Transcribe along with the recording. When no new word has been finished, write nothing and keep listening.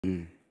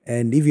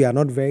And if you are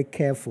not very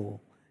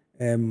careful,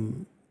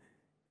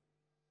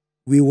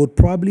 we would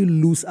probably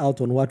lose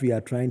out on what we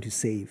are trying to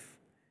save.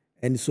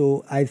 And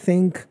so I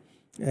think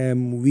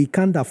we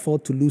can't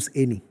afford to lose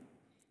any.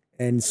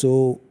 And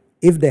so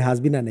if there has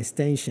been an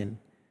extension,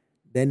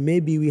 then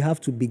maybe we have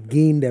to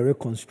begin the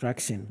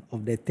reconstruction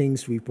of the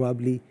things we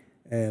probably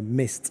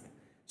missed,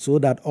 so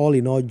that all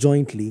in all,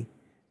 jointly,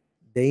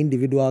 the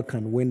individual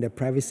can win, the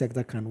private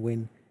sector can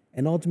win,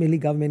 and ultimately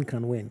government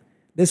can win.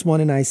 This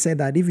morning I said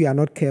that if we are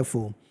not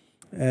careful,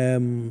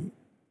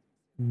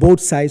 both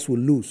sides will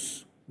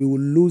lose. We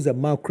will lose the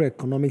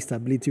macroeconomic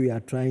stability we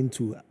are trying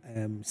to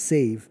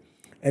save,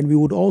 and we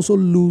would also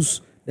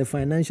lose the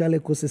financial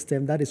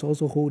ecosystem that is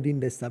also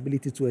holding the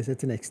stability to a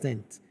certain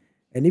extent.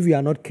 And if we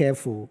are not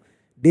careful,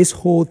 this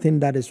whole thing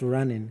that is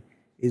running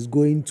is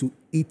going to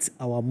eat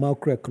our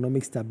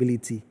macroeconomic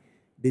stability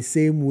the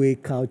same way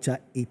culture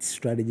eats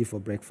strategy for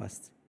breakfast.